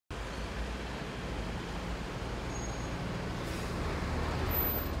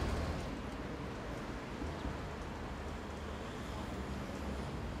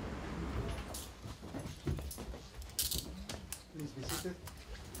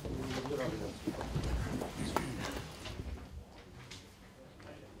Do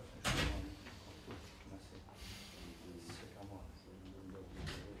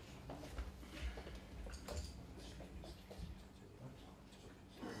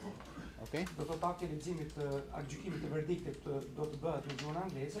të pakti leximit gjykimit të verdiktit do të bëhet në gjuhën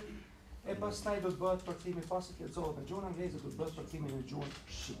angleze e pastaj do të bëhet përkthimi pasi të lexohet në gjuhën angleze do të bëhet përkthimi në gjuhën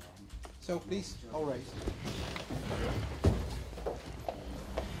shqipe. So please, all right.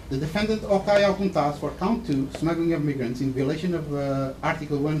 The defendant Okay Alpuntas for count 2, smuggling of migrants in violation of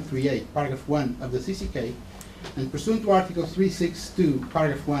Article 138, paragraph 1 of the CCK, and pursuant to Article 362,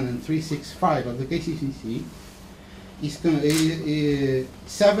 paragraph 1 and 365 of the KCCC, is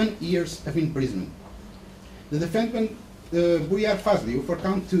 7 years of imprisonment. The defendant, Buriar Fazliu, for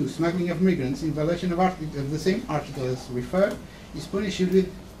count 2, smuggling of migrants in violation of the same article as referred, is punished with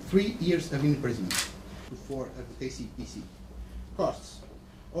 3 years of imprisonment. 4 of the KCPC. Costs.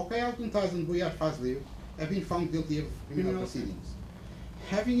 Okay Alpuntas and Buriar Fazliu have been found guilty of criminal proceedings.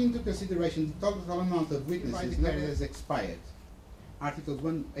 Having into consideration the total amount of witnesses nevertheless expired, Article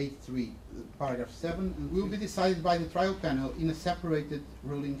 183, paragraph 7, will be decided by the trial panel in a separated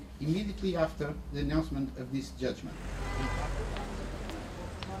ruling immediately after the announcement of this judgment.